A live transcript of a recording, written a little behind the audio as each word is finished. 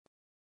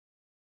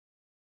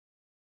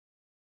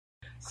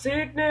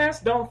Sickness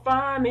don't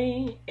find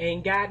me,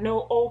 ain't got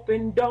no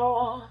open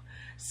door.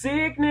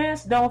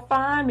 Sickness don't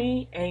find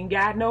me, ain't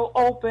got no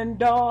open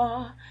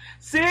door.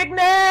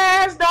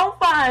 Sickness don't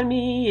find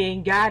me,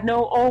 ain't got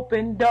no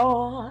open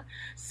door.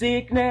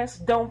 Sickness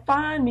don't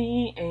find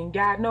me, ain't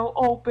got no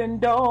open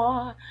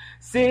door.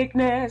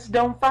 Sickness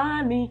don't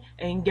find me,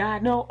 ain't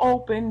got no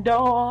open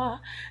door.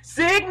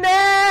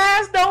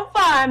 Sickness don't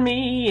find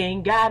me,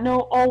 ain't got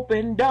no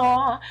open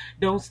door.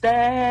 Don't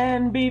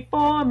stand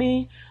before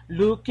me,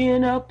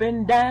 looking up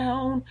and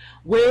down,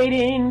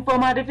 waiting for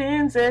my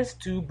defenses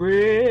to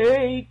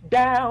break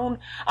down.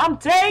 I'm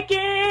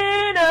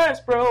taking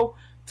Earth Pro,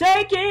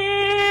 taking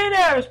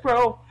Earth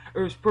Pro,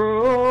 Earth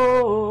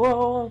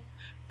Pro.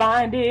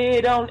 Find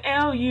it on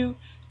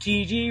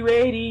LUTG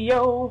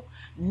Radio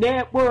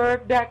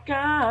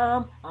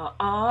Network.com.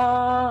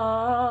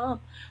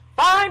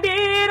 Find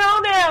it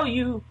on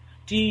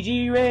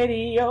LUTG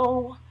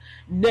Radio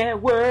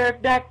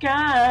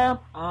Network.com.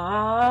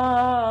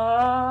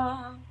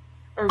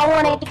 I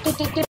want to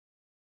get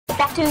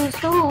back to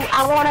school.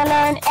 I want to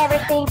learn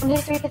everything from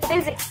history to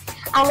physics.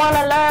 I want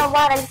to learn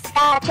why the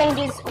sky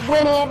changes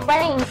when it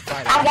rains.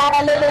 I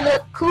gotta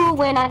look cool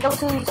when I go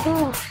to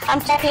school.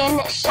 I'm checking,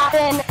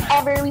 shopping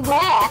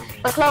everywhere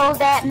for clothes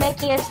that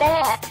make you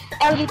sad.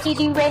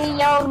 LUTG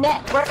Radio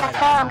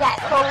Network.com got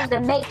clothes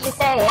that make you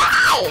say,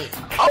 hey,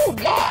 oh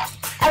yeah.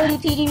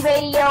 LUTG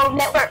Radio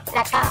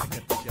Network.com.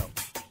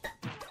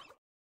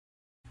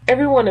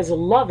 Everyone is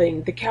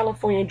loving the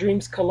California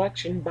Dreams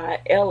collection by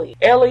Ellie.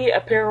 Ellie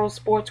Apparel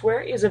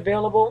Sportswear is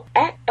available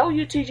at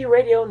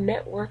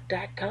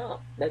LUTGRadioNetwork.com.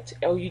 That's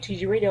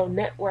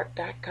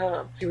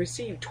LUTGRadioNetwork.com to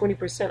receive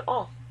 20%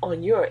 off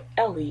on your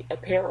Ellie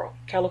Apparel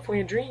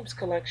California Dreams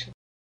collection.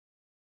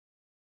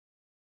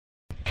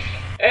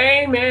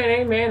 Amen,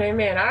 amen,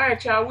 amen. All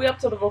right, y'all, we up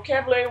to the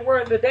vocabulary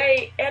word of the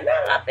day. And now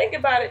that I think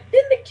about it,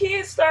 didn't the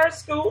kids start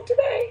school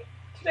today?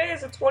 Today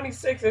is the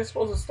 26th. They're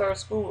supposed to start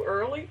school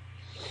early.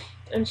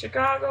 In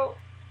Chicago,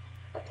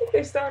 I think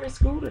they started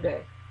school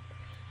today.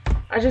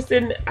 I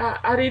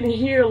didn't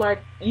hear, like,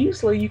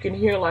 usually you can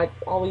hear like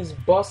all these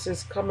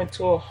buses coming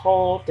to a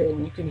halt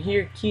and you can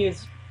hear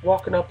kids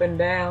walking up and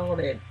down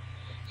and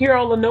hear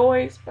all the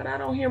noise, but I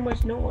don't hear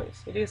much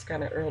noise. It is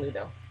kind of early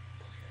though.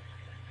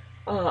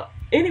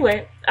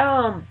 Anyway,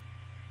 to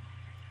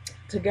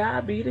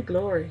God be the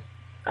glory.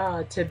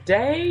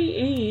 Today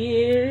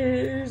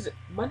is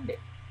Monday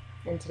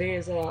and today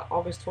is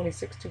August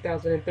 26,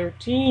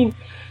 2013.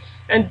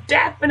 And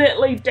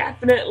definitely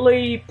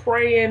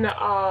praying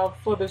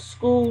for the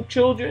school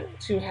children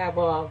to have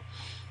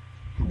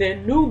their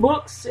new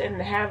books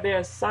and have their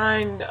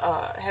assigned,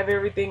 have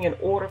everything in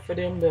order for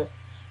them to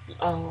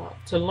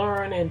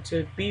learn and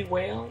to be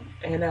well.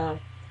 And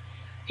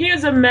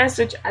here's a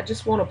message I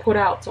just want to put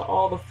out to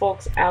all the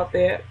folks out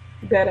there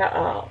that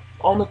are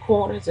on the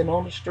corners and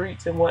on the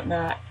streets and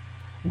whatnot,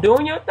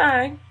 doing your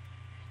thing.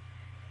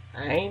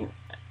 I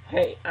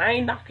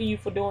ain't knocking you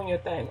for doing your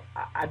thing.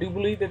 I do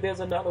believe that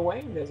there's another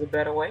way. There's a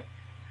better way.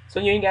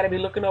 So you ain't got to be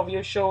looking over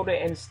your shoulder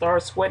and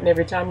start sweating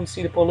every time you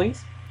see the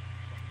police.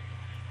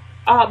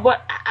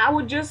 But I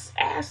would just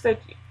ask that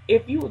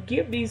if you would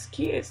give these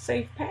kids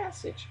safe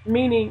passage,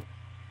 meaning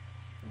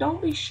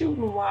don't be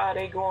shooting while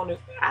they go on the...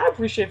 I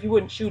appreciate if you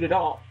wouldn't shoot at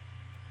all.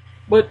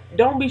 But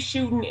don't be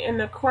shooting in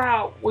the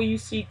crowd where you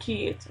see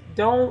kids.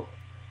 Don't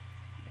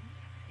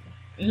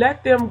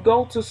let them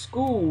go to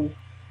school.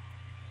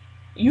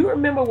 You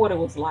remember what it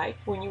was like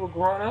when you were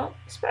growing up,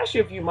 especially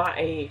if you're my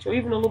age or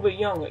even a little bit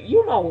younger.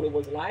 You know what it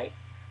was like.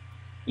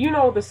 You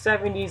know the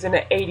 70s and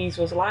the 80s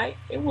was like.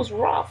 It was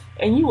rough,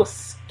 and you were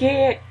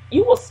scared.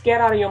 You were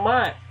scared out of your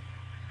mind.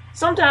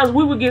 Sometimes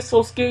we would get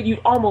so scared you'd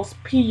almost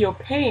pee your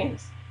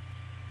pants,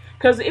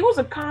 because it was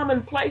a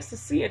common place to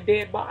see a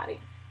dead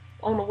body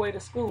on the way to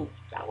school.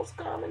 That was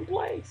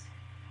commonplace.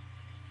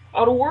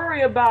 Or to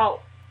worry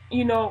about,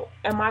 am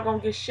I going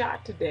to get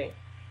shot today?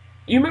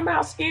 You remember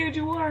how scared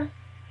you were?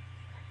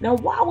 Now,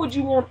 why would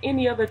you want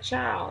any other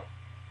child,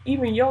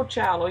 even your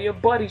child or your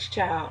buddy's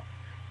child,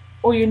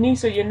 or your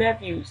niece or your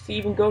nephews, to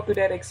even go through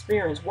that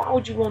experience? Why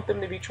would you want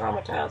them to be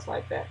traumatized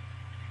like that?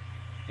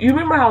 You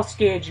remember how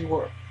scared you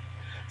were.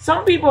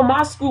 Some people in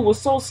my school were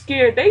so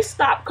scared, they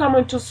stopped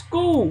coming to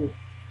school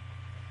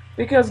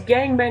because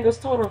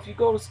gangbangers told them, if you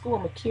go to school,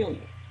 I'm going to kill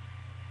you.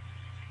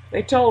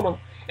 They told them,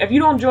 if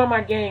you don't join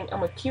my gang, I'm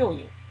going to kill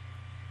you.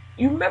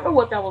 You remember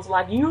what that was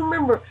like. You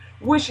remember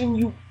wish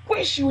you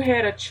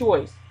had a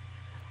choice.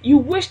 You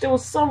wish there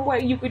was some way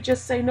you could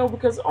just say no,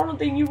 because the only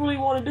thing you really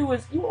want to do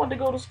is you want to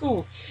go to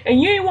school.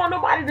 And you ain't want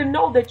nobody to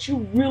know that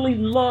you really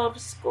love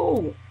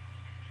school.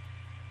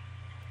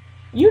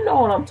 You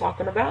know what I'm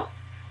talking about.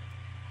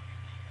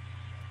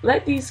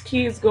 Let these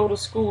kids go to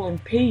school in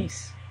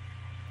peace.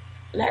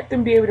 Let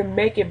them be able to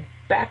make it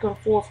back and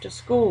forth to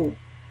school.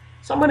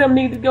 Some of them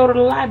need to go to the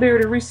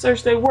library to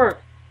research their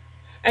work.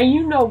 And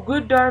you know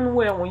good darn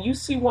well when you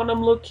see one of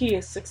them little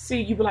kids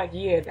succeed, you be like,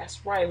 yeah,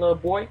 that's right, little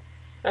boy.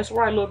 That's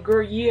right, little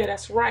girl. Yeah,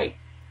 that's right.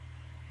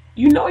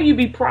 You know you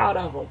be proud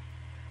of them.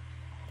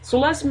 So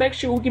let's make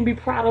sure we can be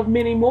proud of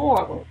many more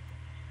of them.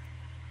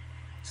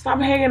 Stop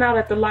hanging out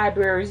at the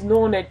libraries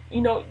knowing that,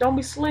 don't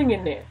be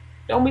slinging there.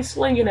 Don't be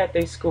slinging at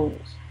their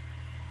schools.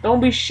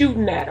 Don't be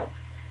shooting at them.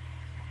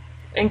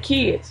 And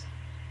kids,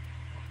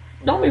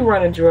 don't be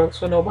running drugs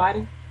for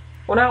nobody.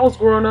 When I was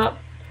growing up,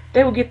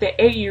 they would get the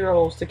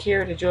 8-year-olds to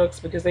carry the drugs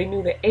because they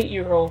knew the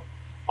 8-year-old,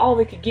 all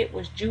they could get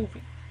was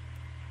juvie.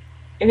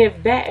 And if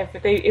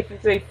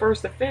it's their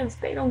first offense,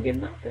 they don't get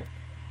nothing.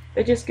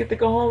 They just get to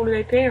go home to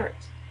their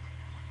parents.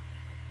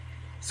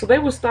 So they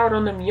would start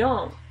on them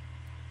young,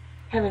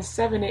 having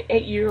 7 and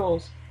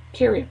 8-year-olds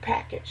carry a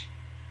package.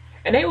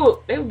 And they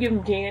would give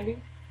them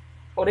candy,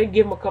 or they'd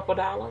give them a couple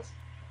dollars.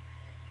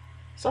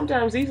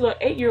 Sometimes these little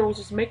 8-year-olds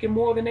was making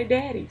more than their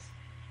daddies.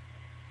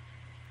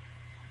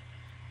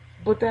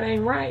 But that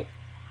ain't right.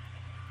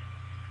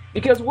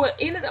 Because what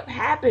ended up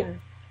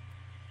happening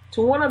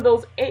to one of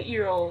those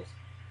 8-year-olds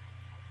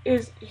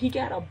is he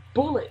got a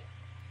bullet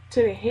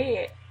to the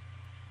head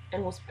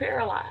and was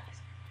paralyzed.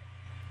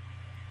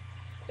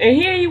 And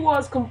here he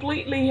was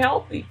completely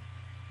healthy.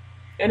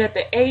 And at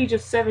the age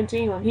of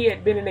 17, when he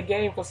had been in the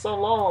game for so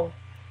long,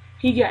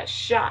 he got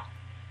shot.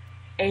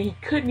 And he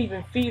couldn't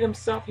even feed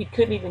himself. He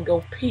couldn't even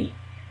go pee.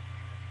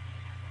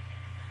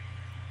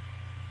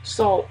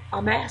 So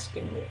I'm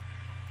asking you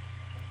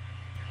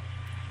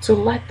to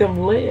let them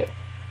live.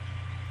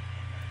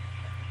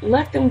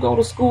 Let them go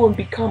to school and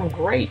become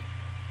great.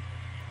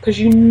 Because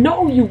you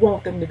know you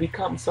want them to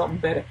become something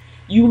better.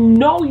 You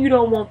know you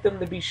don't want them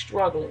to be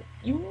struggling.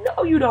 You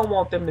know you don't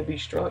want them to be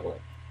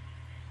struggling.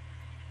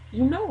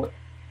 You know it.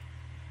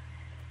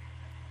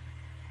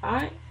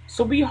 Alright?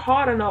 So be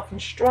hard enough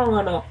and strong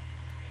enough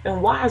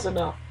and wise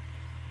enough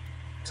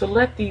to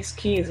let these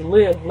kids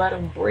live. Let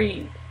them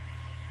breathe.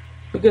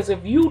 Because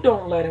if you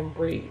don't let them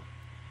breathe,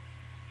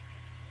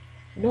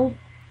 no,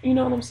 you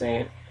know what I'm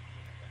saying?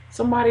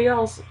 Somebody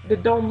else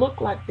that don't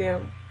look like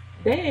them,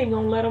 they ain't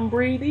gonna let them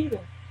breathe either.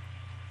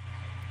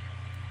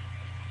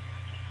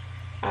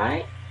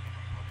 Alright?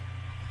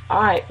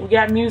 Alright, we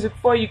got music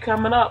for you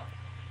coming up.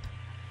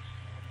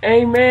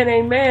 Amen,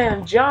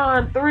 amen.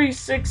 John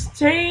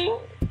 3:16.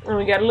 And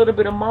we got a little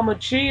bit of Mama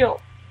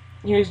Chill.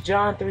 Here's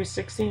John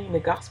 3:16, the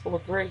gospel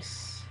of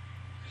grace.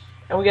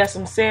 And we got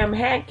some Sam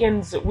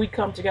Hankins. We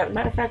come together.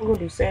 Matter of fact, we're going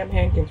to do Sam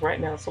Hankins right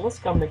now. So let's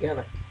come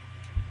together.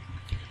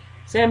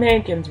 Sam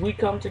Hankins, we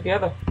come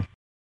together.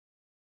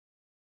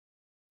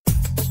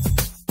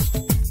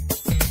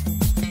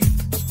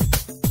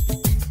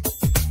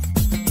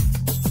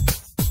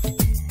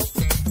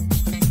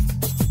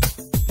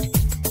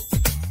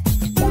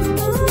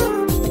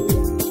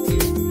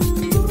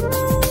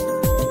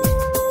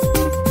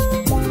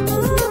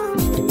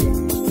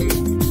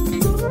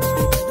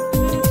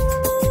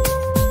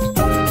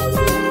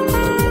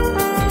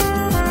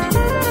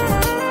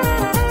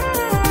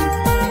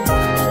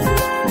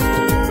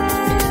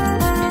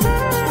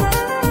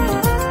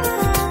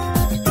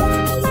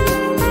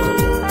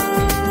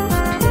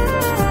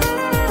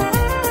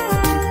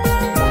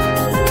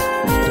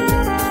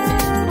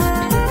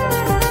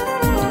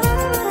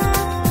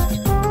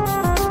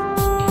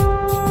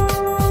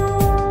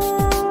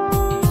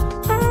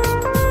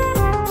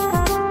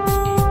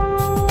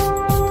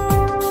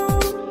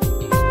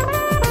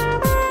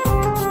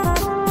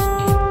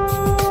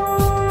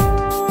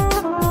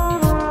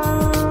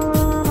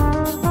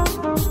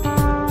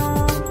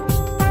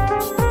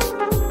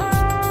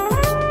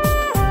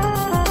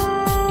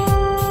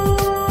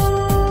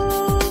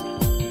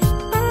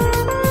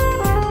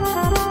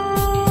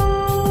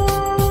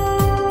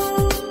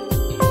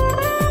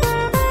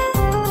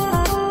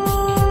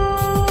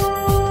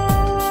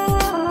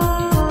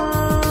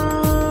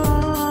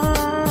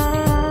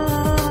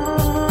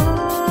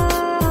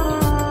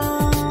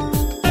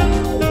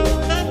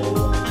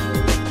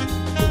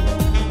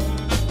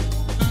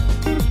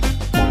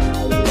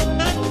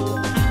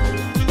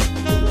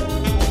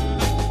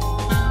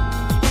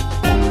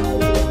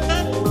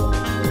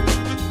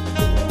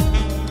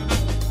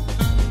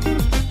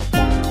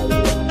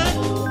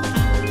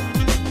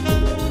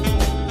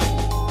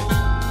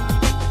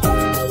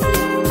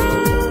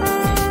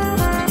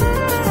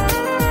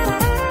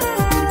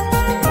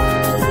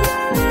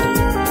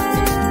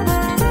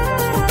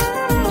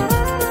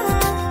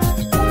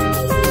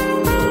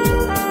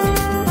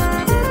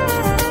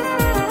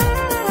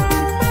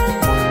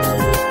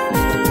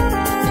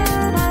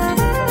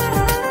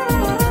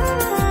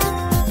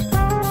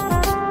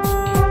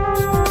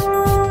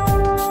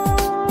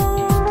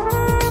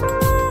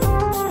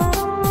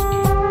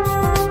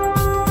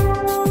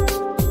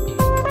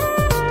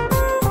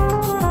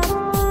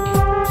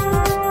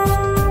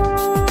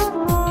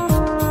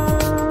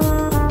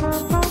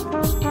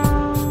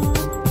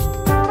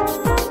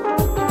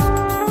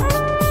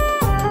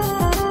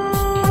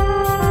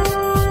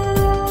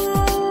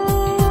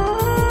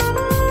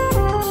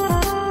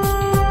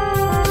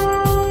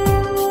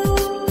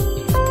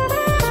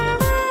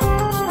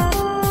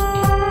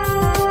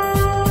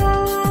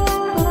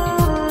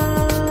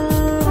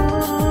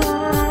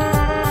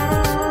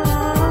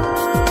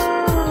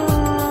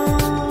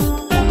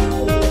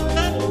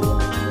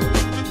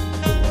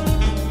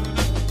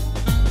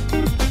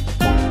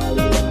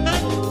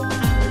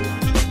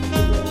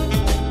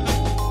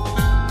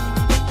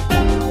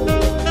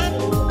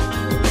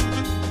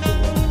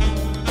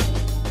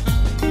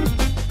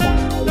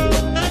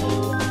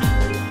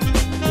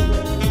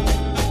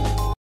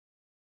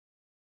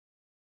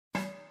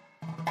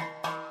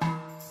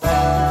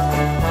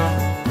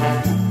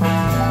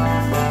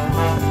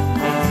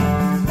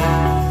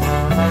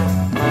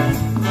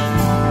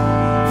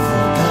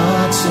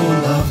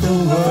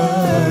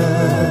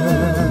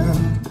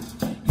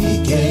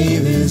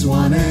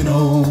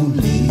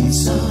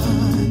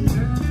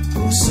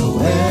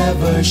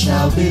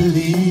 shall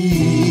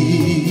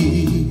believe.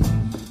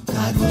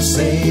 God will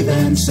save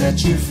and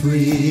set you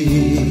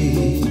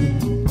free.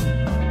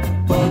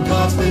 For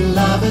God's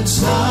beloved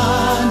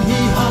Son, He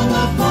hung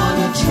upon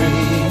a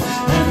tree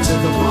and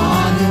took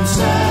upon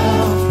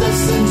Himself the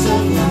sins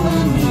of you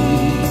and me,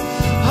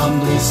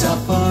 humbly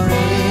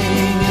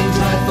suffering in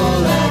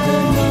dreadful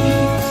agony.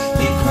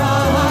 He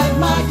cried,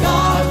 my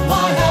God,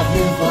 why have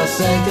you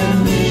forsaken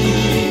me?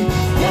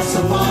 Yes,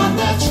 upon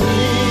that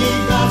tree,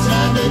 God's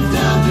handed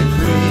down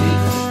decree,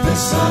 the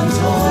Son's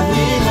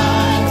holy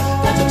life,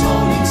 that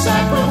atoning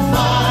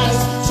sacrifice,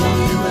 so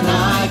you and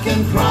I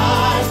can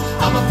cry,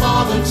 Abba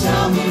Father,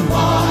 tell me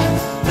why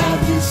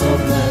have you so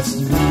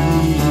blessed me?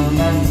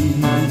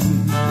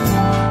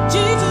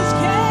 Jesus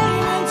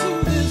came into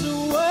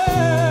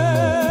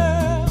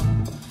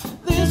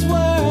this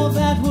world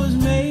that was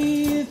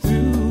made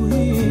through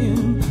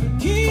Him.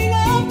 King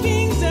of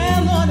kings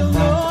and Lord of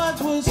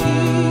lords was He.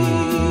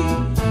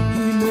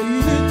 He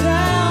laid it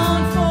down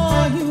for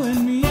you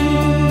and me.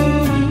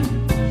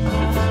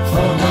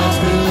 For God's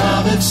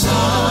beloved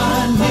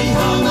Son, He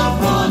hung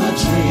upon a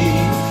tree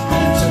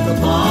and took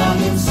upon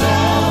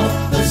Himself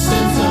the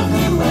sins of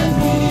you and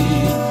me,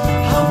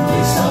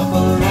 humbly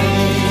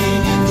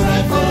suffering in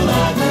dreadful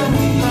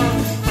agony.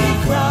 He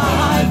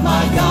cried,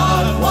 my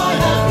God, why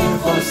have you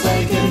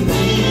forsaken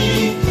me?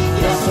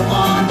 Yes,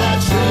 upon that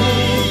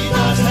tree,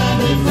 God's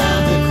handed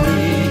down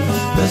decree,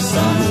 the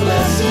Son's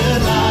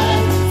blessed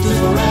life to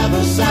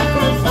forever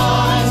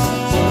sacrifice,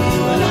 so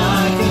you and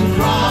I can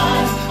cry,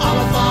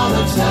 our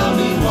Father, tell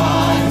me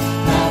why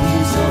have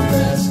you so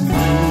blessed me?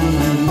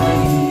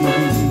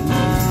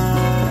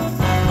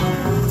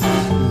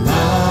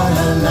 La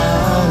la la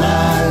la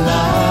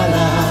la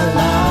la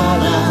la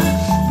la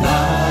la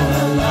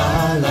la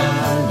la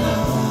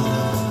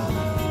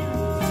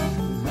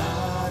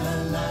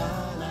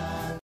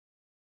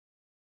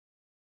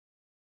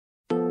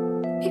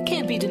It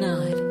can't be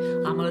denied.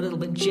 I'm a little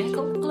bit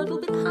Jekyll, a little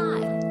bit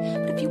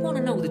Hyde. But if you want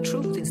to know the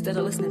truth instead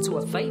of listening to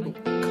a fable,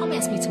 come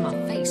ask me to my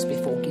face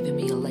before giving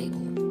me a label.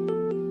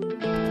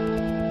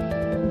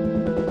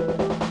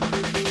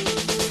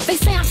 They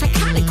say I'm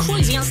psychotic,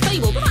 crazy,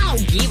 unstable, but I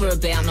don't give a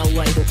about no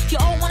label. You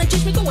all want to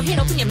judge me? Go ahead,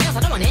 open your mouth. I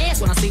don't want to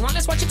ask when I see one.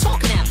 That's what you're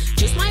talking about.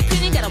 Just my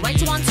opinion, got a right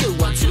to 1, 2,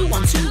 1, 2,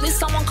 1, 2. There's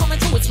someone coming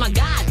through. It's my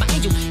God, my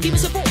angel. Give me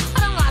support. I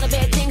done a lot of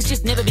bad things,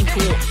 just never been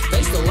cool.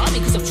 They still love me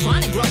because I'm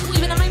trying to grow.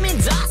 Even though my men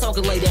die, so I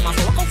can lay down my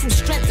soul. I go from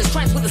strength to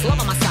strength with this love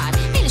on my side.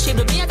 Ain't ashamed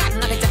of me, I got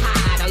nothing to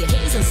hide. All your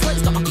haters and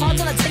slaves got my cards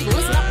on the table.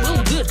 Listen up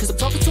real good, because I'm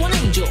talking to an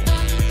angel.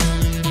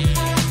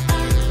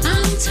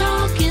 I'm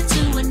talking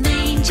to an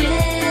angel.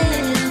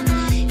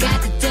 Got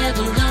the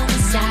devil on the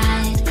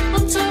side.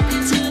 I'm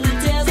talking to the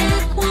devil.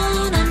 That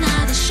one on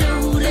either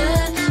shoulder.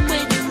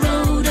 When you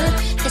rode up,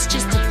 it's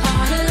just a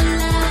part of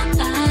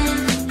life.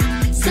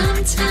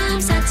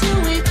 Sometimes I do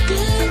it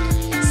good,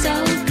 so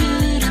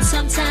good, and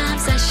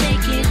sometimes I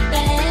shake it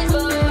bad.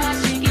 Oh, I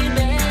shake it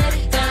bad.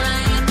 But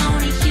I am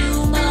only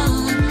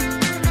human,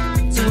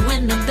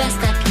 doing the best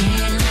I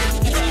can.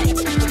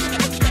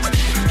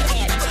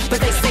 But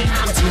they say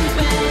I'm too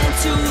bad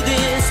to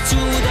this, to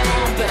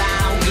that, but I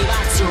don't give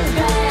up. Too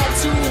bad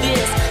to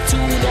this, to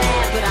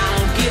that, but I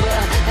don't give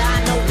up. I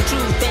know the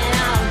truth and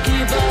I don't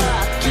give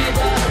up, give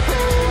up.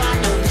 Oh, I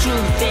know the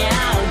truth and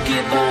I don't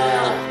give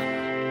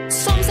up.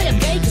 Some say I'm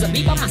gay cause I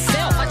be by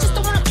myself. I just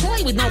don't wanna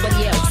play with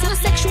nobody else. In a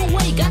sexual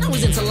way, got no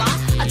reason to lie.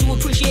 I do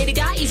appreciate it,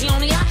 guy, easy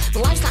on the eye.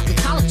 But life's like a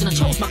college and I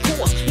chose my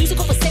course. Music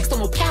over sex, the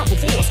more powerful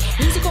force.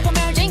 Music over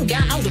marriage, ain't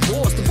got no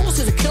divorce. Divorce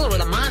is a killer of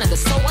the mind and the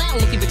soul. I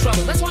ain't looking for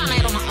trouble, that's why I'm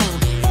out on my own.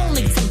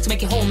 Only something to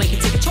make it whole, make it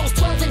tick. I chose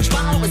 12-inch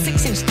vinyl over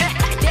 6-inch stack.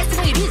 That's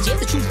the way it is, yeah,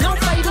 the truth, no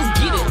favors,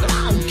 give it. But I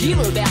don't give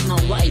a about no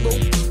label.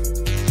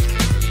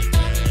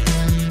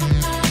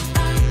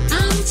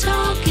 I'm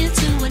talking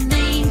to an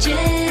angel.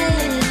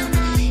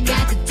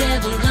 Got the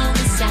devil on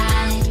the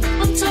side.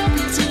 I'm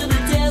talking to the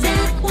devil.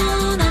 That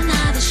one on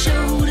either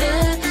shoulder.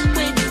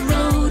 When you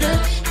rode up,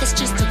 it's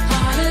just a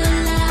part of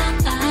life.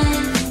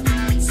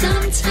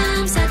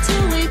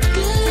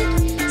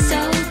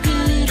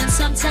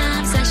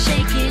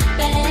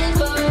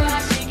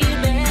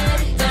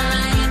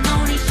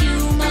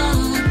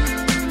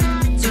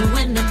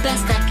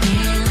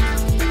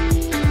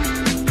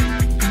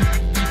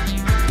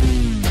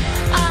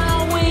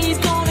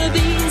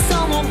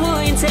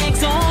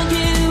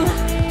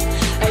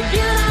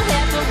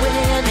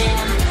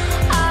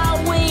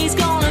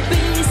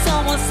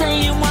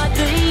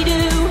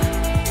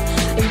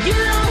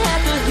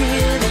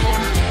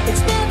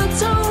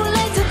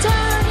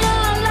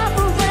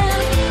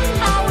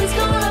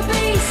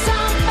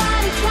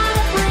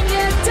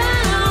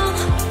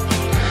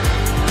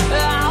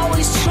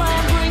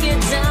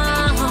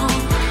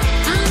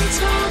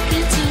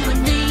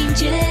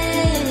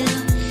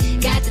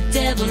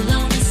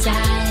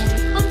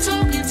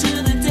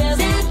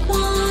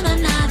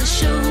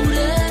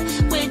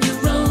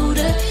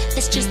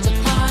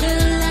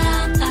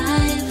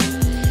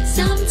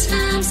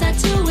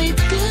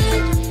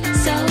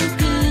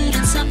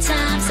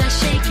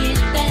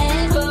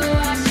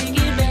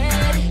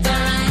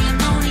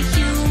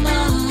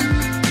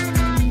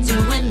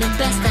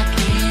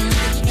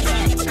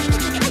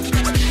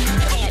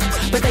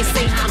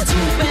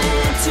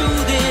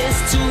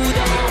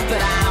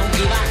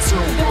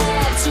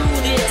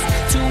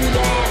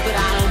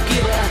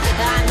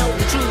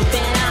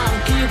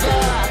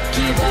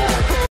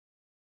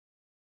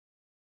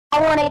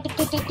 wanna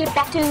get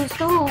back to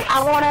school.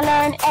 I wanna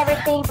learn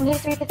everything from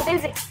history to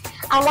physics.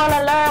 I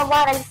wanna learn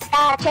why the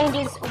sky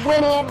changes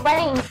when it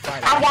rains.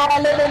 I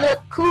gotta look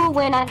cool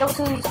when I go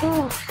to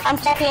school. I'm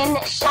shopping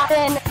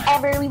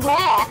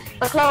everywhere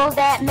for clothes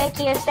that make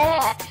you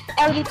sad.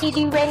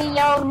 LUTG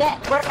Radio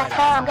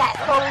Network.com got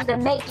clothes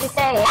that make you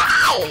say,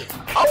 hey,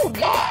 oh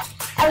yeah.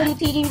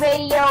 LUTG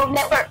Radio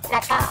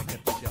Network.com.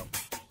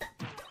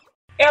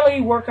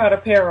 LE Workout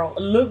Apparel.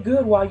 Look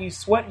good while you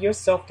sweat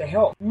yourself to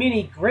health.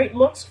 Many great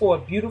looks for a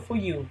beautiful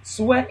you.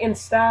 Sweat in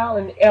style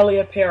in LE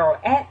Apparel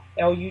at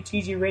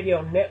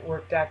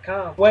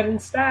LUTGRadioNetwork.com. Sweat in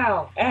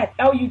style at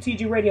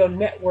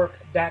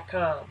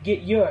LUTGRadioNetwork.com.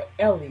 Get your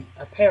LE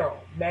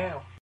Apparel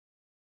now.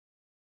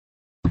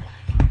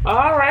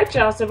 All right,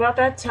 y'all. It's about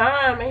that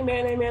time.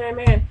 Amen, amen,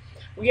 amen.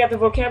 We got the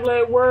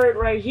vocabulary word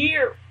right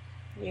here.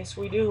 Yes,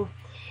 we do.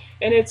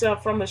 And it's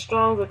from the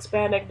Strong's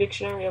Expanded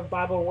Dictionary of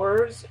Bible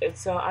Words.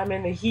 It's I'm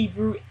in the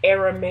Hebrew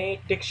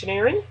Aramaic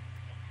Dictionary.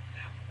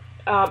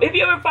 If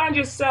you ever find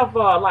yourself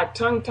like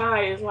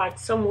tongue-tied, it's like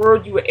some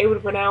word you were able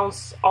to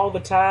pronounce all the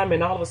time,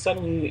 and all of a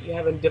sudden you're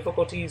having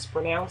difficulties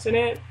pronouncing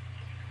it,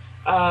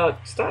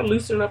 start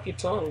loosening up your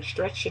tongue.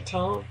 Stretch your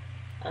tongue.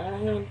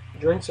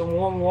 Drink some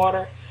warm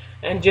water,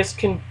 and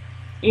just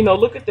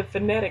look at the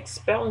phonetic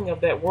spelling of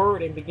that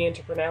word and begin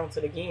to pronounce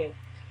it again.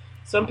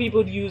 Some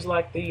people use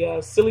like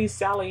the Silly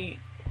Sally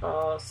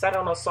sat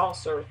on a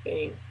saucer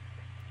thing,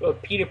 or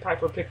Peter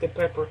Piper picked a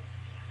pepper.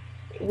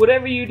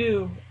 Whatever you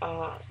do,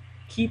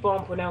 keep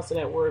on pronouncing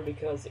that word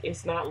because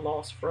it's not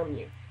lost from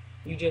you.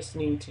 You just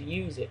need to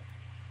use it.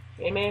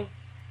 Amen.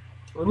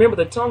 Remember,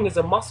 the tongue is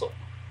a muscle,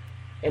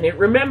 and it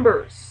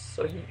remembers.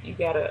 So you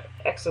gotta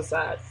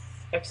exercise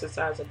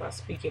it by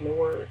speaking the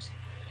words.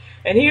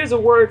 And here's a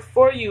word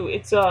for you.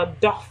 It's a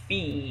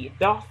dophy.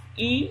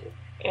 Dophy.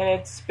 And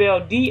it's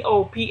spelled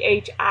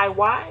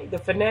D-O-P-H-I-Y. The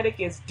phonetic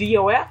is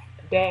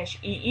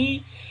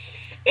D-O-F-E-E.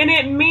 And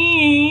it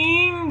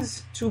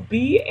means to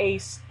be a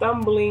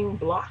stumbling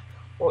block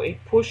or a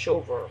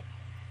pushover.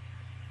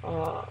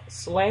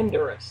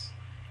 Slanderous.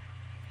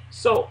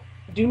 So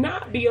do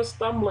not be a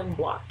stumbling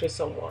block to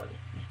someone.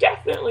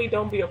 Definitely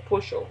don't be a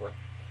pushover.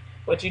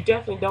 But you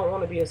definitely don't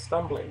want to be a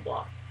stumbling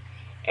block.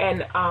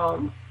 And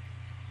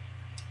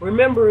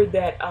remember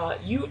that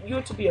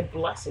you're to be a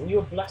blessing.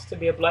 You're blessed to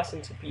be a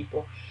blessing to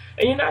people,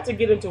 and you're not to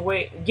get in the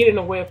way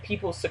of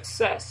people's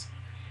success.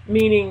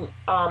 Meaning,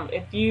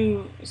 if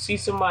you see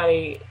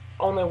somebody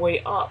on their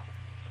way up,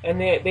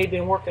 and they've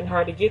been working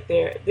hard to get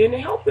there, then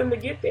help them to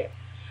get there.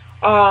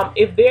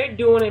 If they're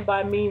doing it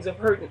by means of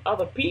hurting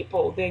other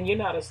people, then you're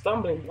not a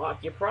stumbling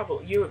block.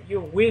 You're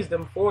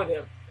wisdom for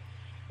them,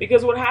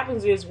 because what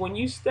happens is when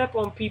you step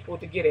on people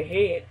to get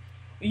ahead,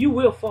 you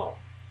will fall.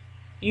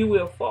 You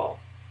will fall.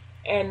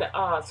 And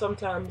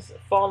sometimes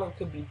falling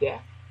could be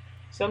death.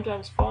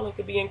 Sometimes falling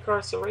could be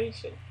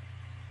incarceration.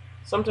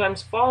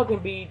 Sometimes falling can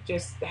be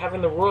just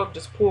having the rug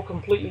just pulled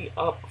completely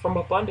up from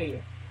up under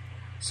you.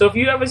 So if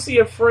you ever see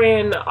a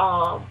friend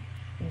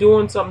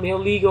doing something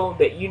illegal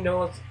that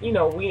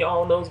we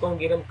all know is going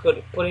to get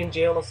him put in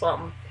jail or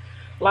something.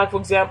 Like,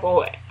 for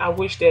example, I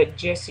wish that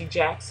Jesse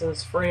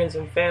Jackson's friends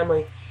and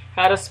family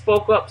had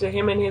spoke up to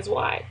him and his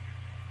wife.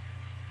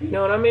 You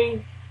know what I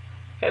mean?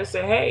 Had to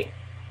say, hey,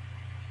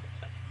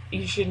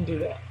 you shouldn't do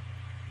that.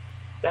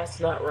 That's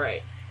not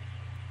right.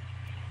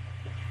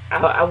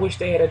 I wish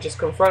they had just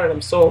confronted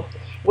them. So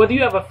whether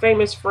you have a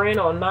famous friend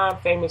or a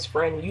non-famous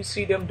friend, you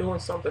see them doing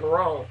something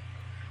wrong,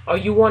 or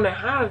you wonder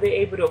how are they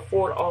able to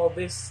afford all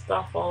this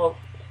stuff, why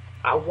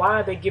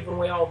are they giving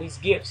away all these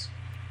gifts?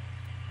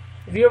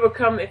 If you ever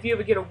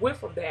get a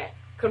whiff of that,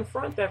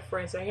 confront that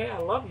friend. Say, hey, I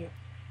love you.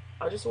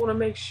 I just want to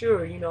make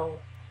sure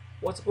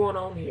what's going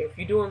on here. If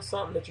you're doing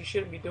something that you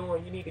shouldn't be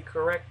doing, you need to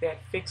correct that,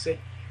 fix it,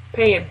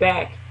 pay it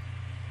back,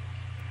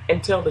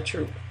 and tell the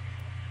truth.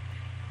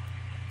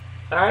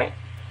 Alright?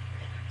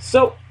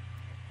 So,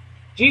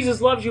 Jesus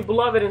loves you,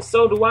 beloved, and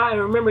so do I.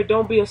 And remember,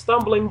 don't be a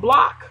stumbling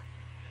block.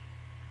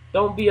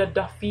 Don't be a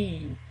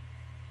duffy.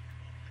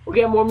 We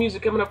got more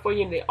music coming up for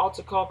you in the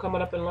altar call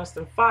coming up in less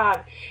than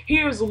 5.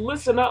 Here's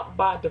Listen Up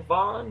by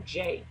Devon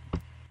J.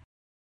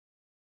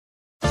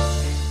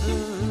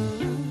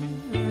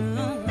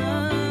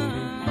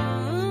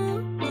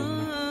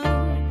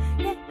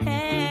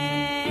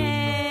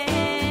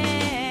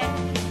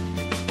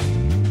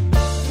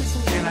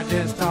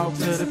 Talk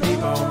to the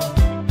people.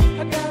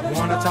 I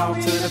wanna talk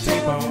to the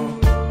people.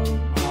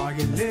 Are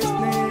you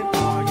listening?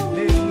 Are you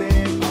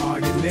listening? Are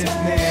you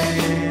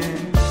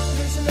listening?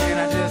 Can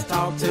I just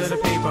talk to the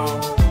people?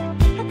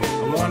 I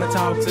wanna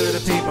talk to the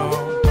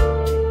people.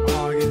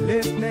 Are you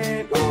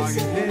listening? Are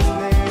you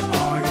listening?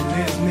 Are you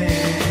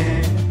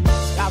listening?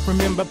 Stop,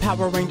 remember,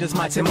 Power Rangers,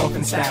 Mighty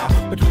Morphin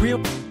style. But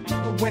real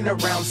went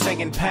around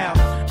saying pal.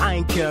 I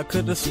ain't care,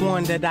 could've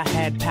sworn that I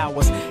had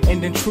powers.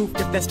 And in truth,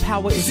 if that's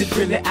power, is it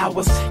really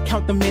ours?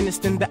 Count the minutes,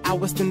 then the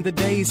hours, then the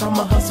days.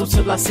 I'ma hustle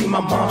till I see my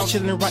mom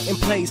chilling right in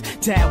place.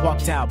 Dad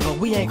walked out, but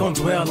we ain't gon'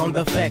 dwell on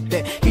the fact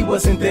that he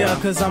wasn't there,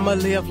 cause I'ma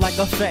live like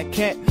a fat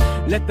cat.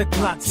 Let the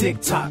clock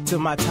tick-tock till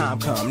my time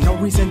come. No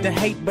reason to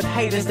hate, but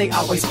haters, they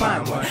always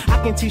find one. I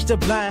can teach the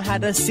blind how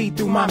to see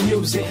through my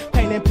music.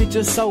 Painting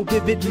pictures so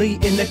vividly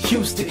in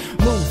acoustic.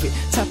 Move it,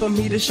 time for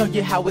me to show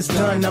you how it's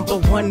done. Number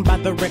one by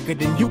the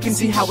record, and you can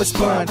see how it's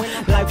fun.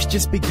 Life's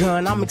just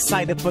begun, I'm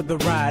excited for the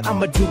ride.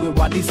 I'ma do it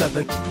while these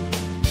other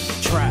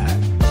try.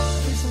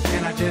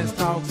 Can I just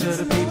talk to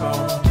the people?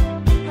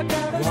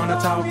 Wanna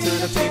talk to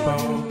the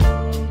people?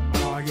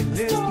 Are you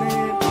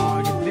listening?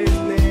 Are you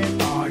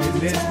listening? Are you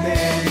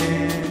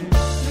listening?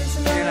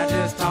 Can I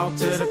just talk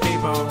to the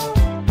people?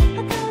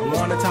 I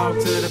wanna talk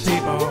to the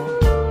people.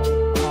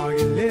 Are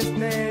you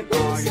listening?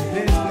 Are you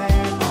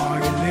listening? Are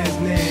you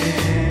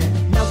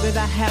listening? Now that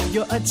I have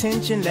your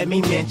attention, let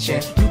me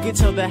mention, you can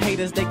tell the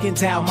haters they can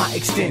dial my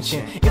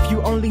extension. If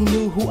you only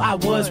knew who I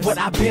was, what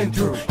I've been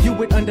through, you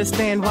would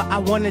understand why I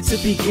wanted to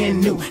begin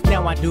new.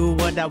 Now I do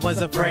what I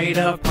was afraid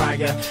of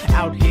prior.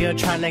 Out here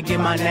trying to get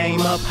my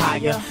name up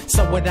higher.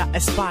 So what I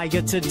aspire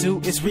to do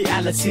is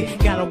reality.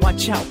 Gotta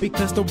watch out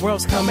because the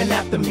world's coming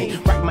after me.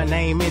 Write my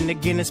name in the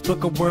Guinness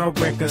Book of World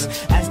Records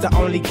as the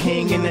only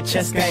king in the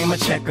chess game of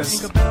checkers.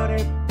 Think about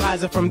it.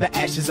 Rising from the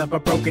ashes of a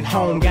broken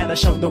home, gotta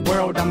show the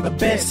world I'm the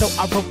best. So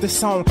I wrote this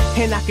song,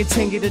 and I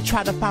continue to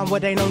try to find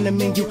what ain't on the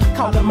menu.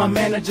 Call up my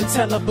manager,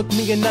 tell her book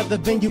me another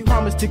venue.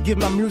 Promise to give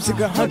my music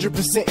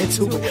 100%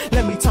 into it.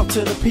 Let me talk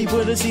to the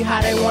people to see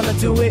how they wanna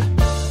do it.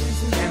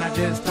 Can I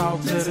just talk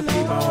to the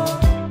people?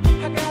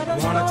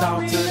 Wanna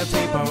talk to the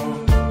people?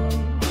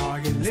 Are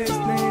you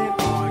listening?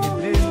 Are you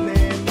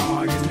listening?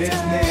 Are you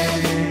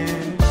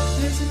listening?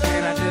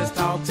 Can I just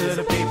talk to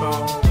the people?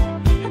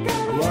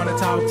 I wanna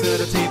talk to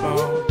the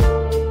people.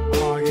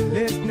 Are you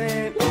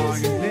listening? Are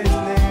you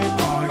listening?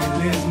 Are you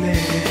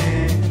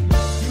listening?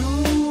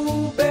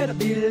 You better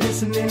be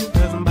listening,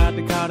 cause I'm about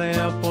to call the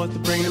Air Force to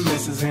bring the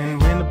missus in.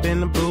 Went up in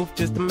the booth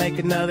just to make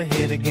another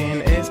hit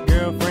again.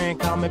 Ex-girlfriend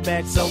called me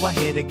back, so I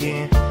hit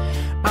again.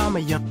 I'm a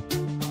young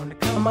on the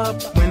come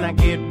up. When I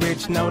get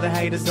rich, know the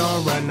haters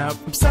gon' run up.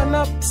 From sun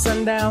up to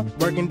sundown,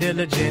 working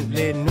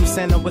diligently. Knew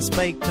Santa was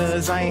fake,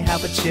 cause I ain't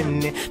have a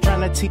chimney.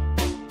 Tryna teach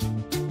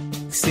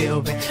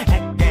Sylvan.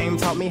 At game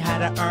taught me how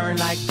to earn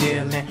like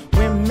dealing.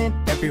 Women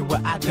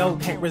everywhere I go,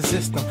 can't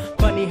resist them.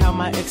 Funny how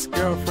my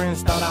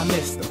ex-girlfriends thought I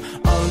missed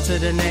them. On to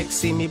the next,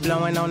 see me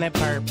blowing on that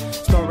perp.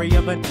 Story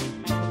of a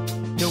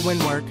doing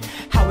work.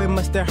 How it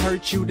must have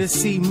hurt you to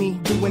see me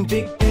doing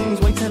big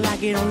things. Wait till I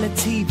get on the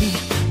TV.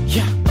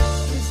 Yeah.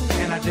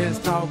 Can I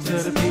just talk to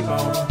the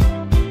people?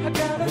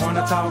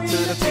 Wanna talk to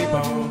the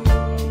people?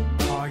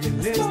 Are you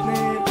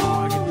listening?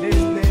 Are you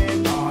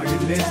listening? Are you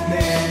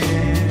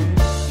listening?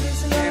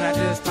 Can I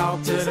just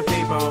talk to the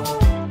people?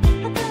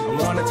 I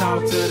wanna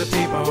talk to the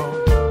people.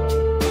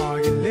 Are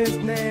you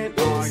listening?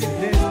 Are you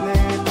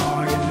listening?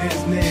 Are you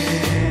listening?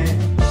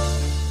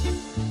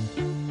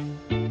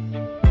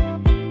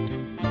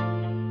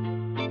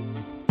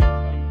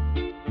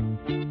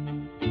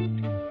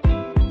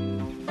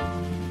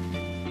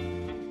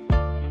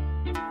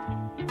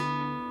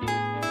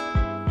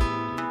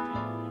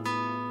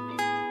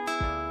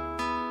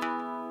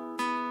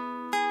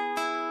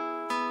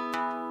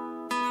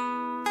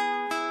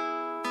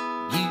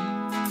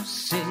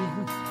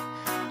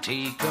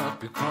 Take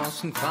up your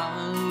cross and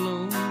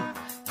follow.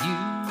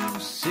 You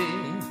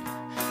said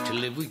to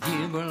live we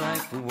give our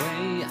life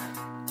away.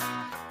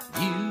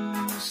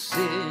 You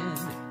said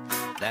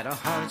that our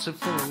hearts are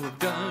full of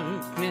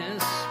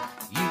darkness.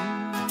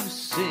 You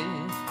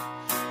said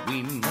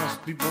we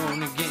must be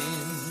born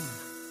again.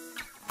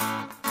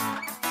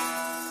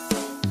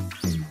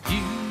 You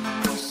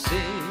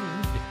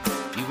said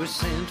you were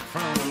sent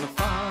from the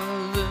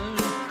Father.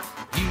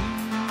 You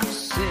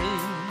said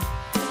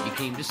you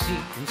came to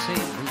seek and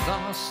save the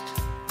lost.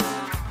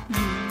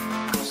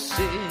 You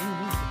said,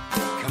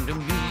 come to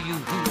me, you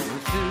who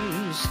are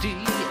thirsty.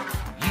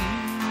 You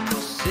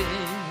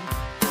said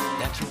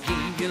that you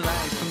gave your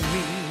life for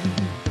me.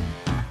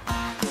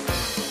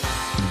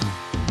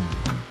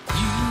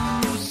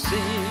 You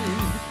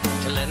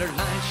said to let our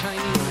light shine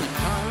in the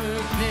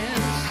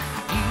darkness.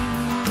 You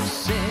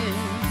said,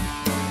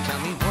 tell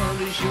me what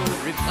is your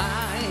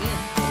reply.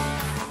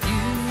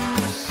 You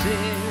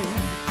said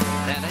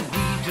that I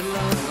need to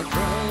love a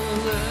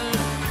brother.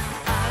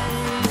 I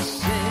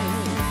said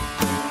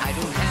I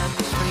don't have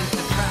the strength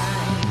to try.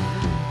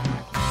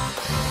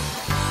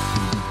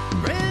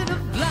 Bread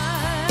of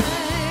life.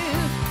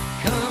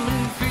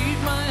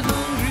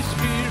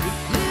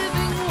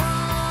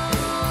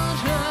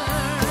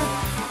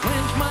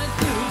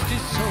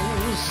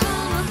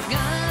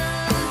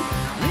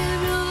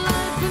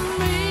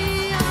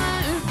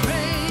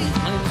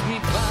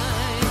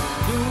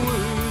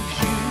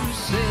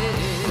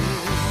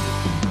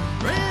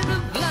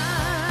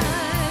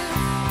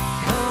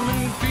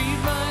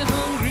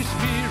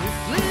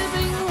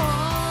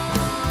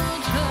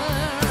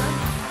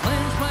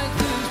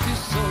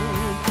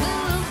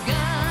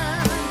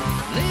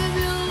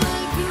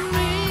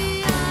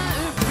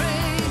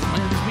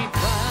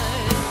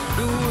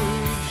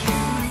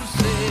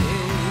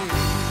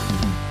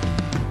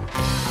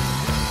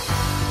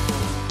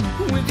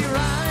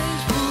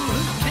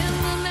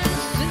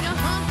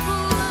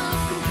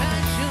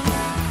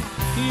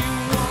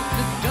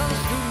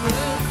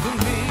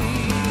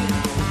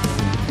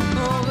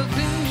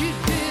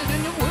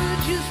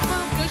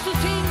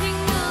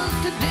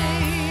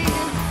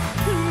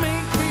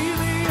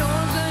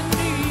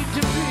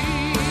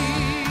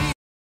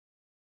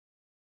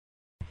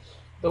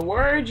 The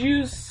Word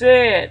You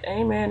Said.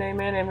 Amen,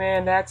 amen,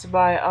 amen. That's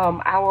by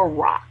Our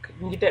Rock. You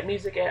can get that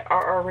music at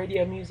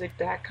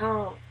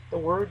rradiomusic.com. The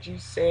Word You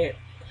Said.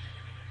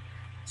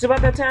 It's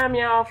about that time,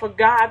 y'all. For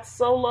God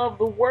so loved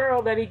the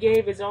world that he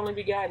gave his only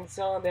begotten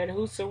Son, that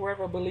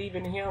whosoever believe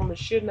in him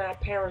should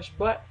not perish,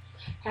 but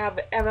have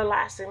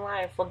everlasting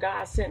life. For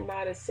God sent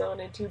not his Son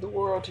into the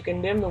world to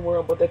condemn the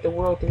world, but that the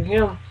world through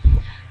him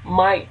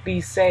might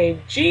be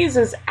saved.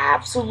 Jesus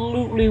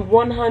absolutely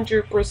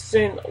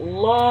 100%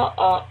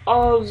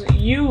 loves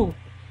you.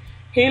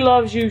 He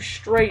loves you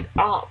straight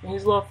up.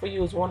 His love for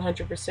you is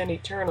 100%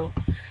 eternal.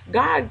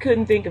 God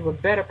couldn't think of a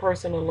better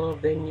person to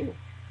love than you.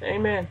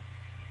 Amen.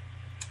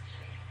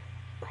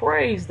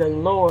 Praise the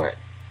Lord.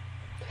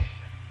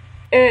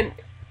 And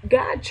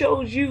God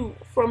chose you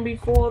from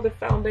before the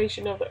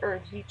foundation of the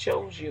earth. He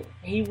chose you.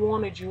 He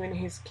wanted you in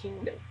his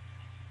kingdom.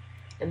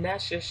 And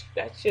that's just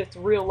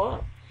real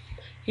love.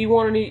 He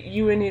wanted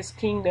you in his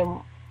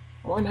kingdom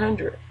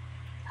 100.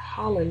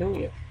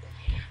 Hallelujah.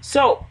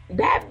 So,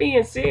 that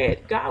being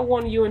said, God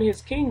wanted you in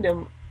his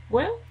kingdom.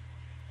 Well,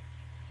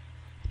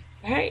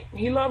 hey,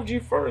 he loved you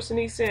first, and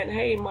he said,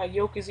 hey, my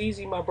yoke is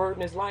easy, my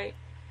burden is light.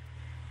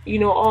 You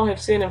know, all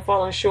have sinned and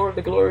fallen short of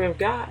the glory of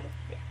God.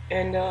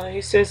 And he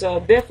says,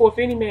 therefore, if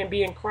any man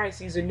be in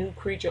Christ, he's a new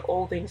creature.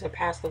 Old things have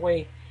passed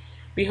away.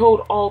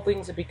 Behold, all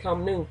things have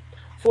become new.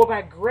 For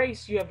by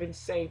grace you have been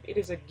saved. It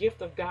is a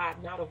gift of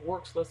God, not of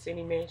works, lest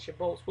any man should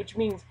boast. Which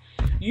means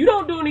you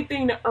don't do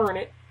anything to earn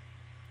it.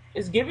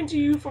 It's given to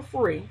you for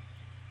free.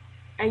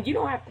 And you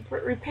don't have to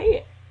repay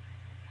it.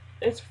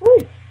 It's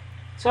free.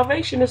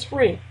 Salvation is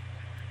free.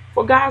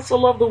 For God so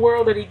loved the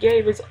world that he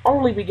gave his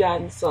only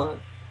begotten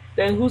Son,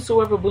 that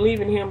whosoever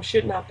believe in him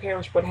should not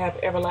perish but have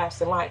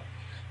everlasting life.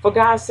 For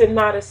God sent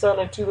not his Son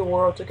into the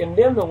world to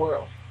condemn the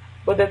world,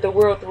 but that the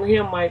world through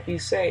him might be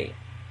saved.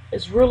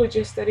 It's really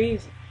just that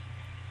easy.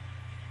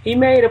 He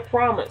made a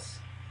promise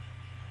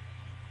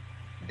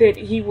that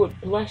he would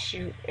bless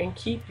you and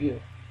keep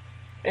you,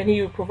 and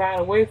he would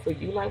provide a way for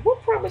you. Like,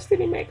 what promise did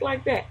he make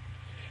like that?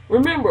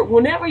 Remember,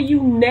 whenever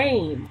you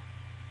name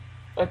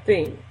a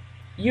thing,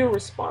 you're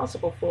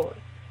responsible for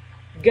it.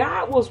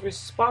 God was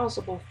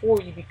responsible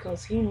for you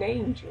because he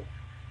named you.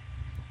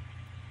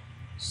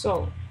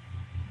 So,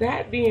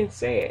 that being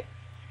said,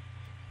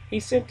 he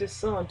sent his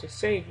Son to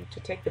save you, to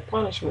take the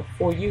punishment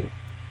for you,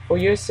 for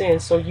your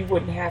sins, so you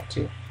wouldn't have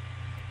to.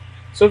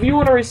 So if you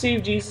want to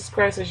receive Jesus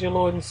Christ as your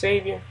Lord and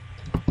Savior,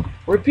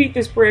 repeat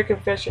this prayer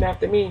confession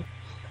after me.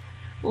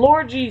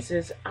 Lord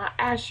Jesus, I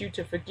ask you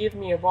to forgive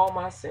me of all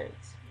my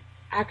sins.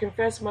 I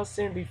confess my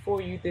sin before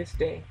you this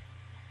day.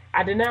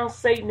 I denounce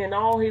Satan and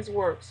all his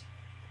works.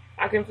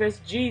 I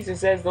confess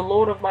Jesus as the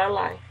Lord of my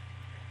life.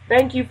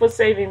 Thank you for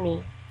saving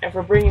me and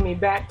for bringing me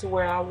back to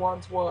where I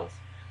once was.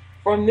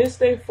 From this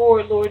day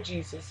forward, Lord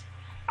Jesus,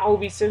 I will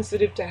be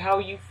sensitive to how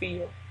you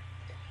feel.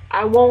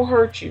 I won't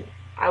hurt you.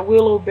 I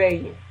will obey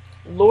you.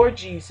 Lord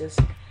Jesus,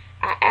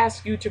 I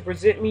ask you to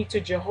present me to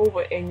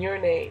Jehovah in your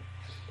name.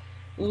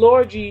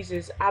 Lord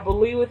Jesus, I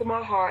believe with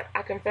my heart,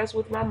 I confess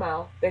with my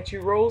mouth that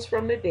you rose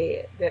from the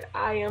dead, that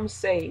I am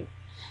saved,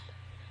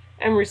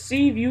 and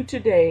receive you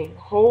today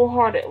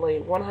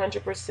wholeheartedly,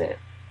 100%.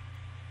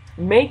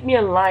 Make me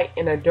a light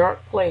in a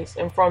dark place,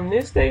 and from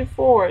this day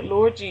forward,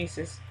 Lord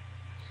Jesus,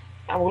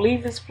 I will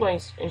leave this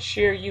place and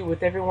share you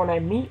with everyone I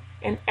meet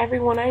and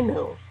everyone I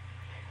know.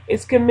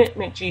 It's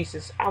commitment,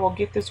 Jesus. I will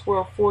get this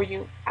world for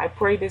you. I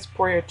pray this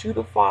prayer to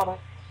the Father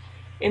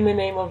in the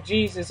name of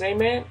Jesus.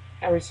 Amen.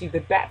 I receive the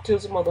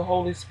baptism of the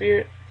Holy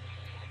Spirit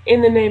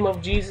in the name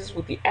of Jesus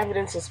with the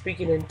evidence of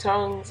speaking in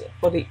tongues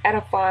for the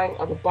edifying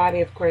of the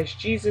body of Christ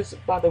Jesus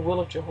by the will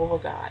of Jehovah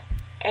God.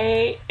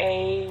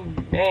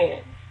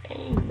 Amen.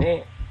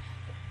 Amen.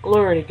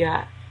 Glory to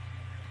God.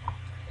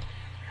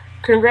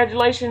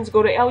 Congratulations.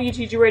 Go to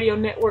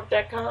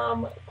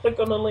LUTGRadioNetwork.com. Click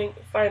on the link.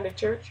 Find the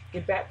church.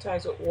 Get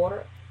baptized with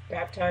water.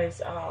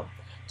 Baptize.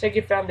 Take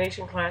your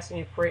foundation class and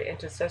your prayer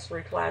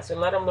intercessory class, and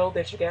let them know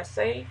that you got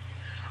saved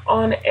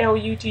on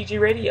LUTG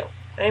Radio.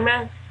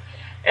 Amen.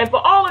 And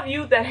for all of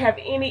you that have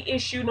any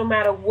issue, no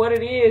matter what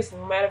it is,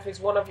 no matter if it's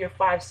one of your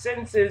five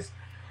senses,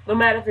 no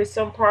matter if it's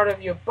some part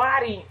of your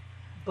body,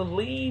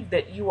 believe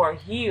that you are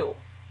healed.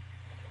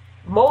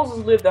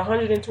 Moses lived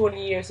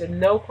 120 years and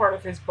no part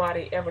of his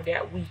body ever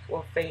got weak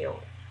or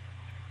failed.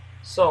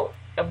 So,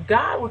 if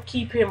God would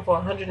keep him for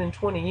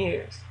 120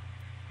 years,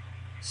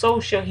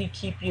 so shall he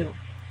keep you.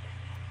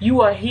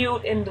 You are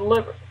healed and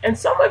delivered. And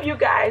some of you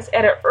guys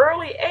at an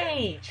early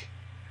age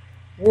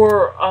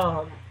were,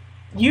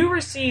 you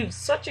received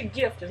such a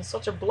gift and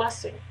such a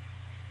blessing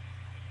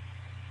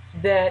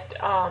that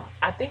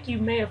I think you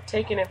may have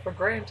taken it for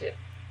granted.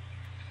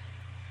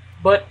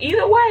 But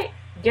either way,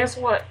 guess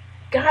what?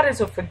 God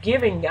is a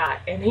forgiving God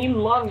and he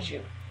loves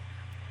you.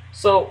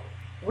 So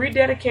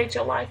rededicate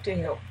your life to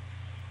him.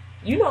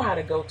 You know how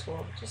to go to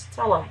him. Just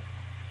tell him,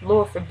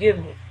 Lord, forgive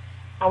me.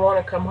 I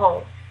want to come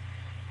home.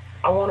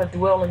 I want to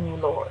dwell in you,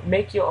 Lord.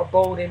 Make your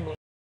abode in me.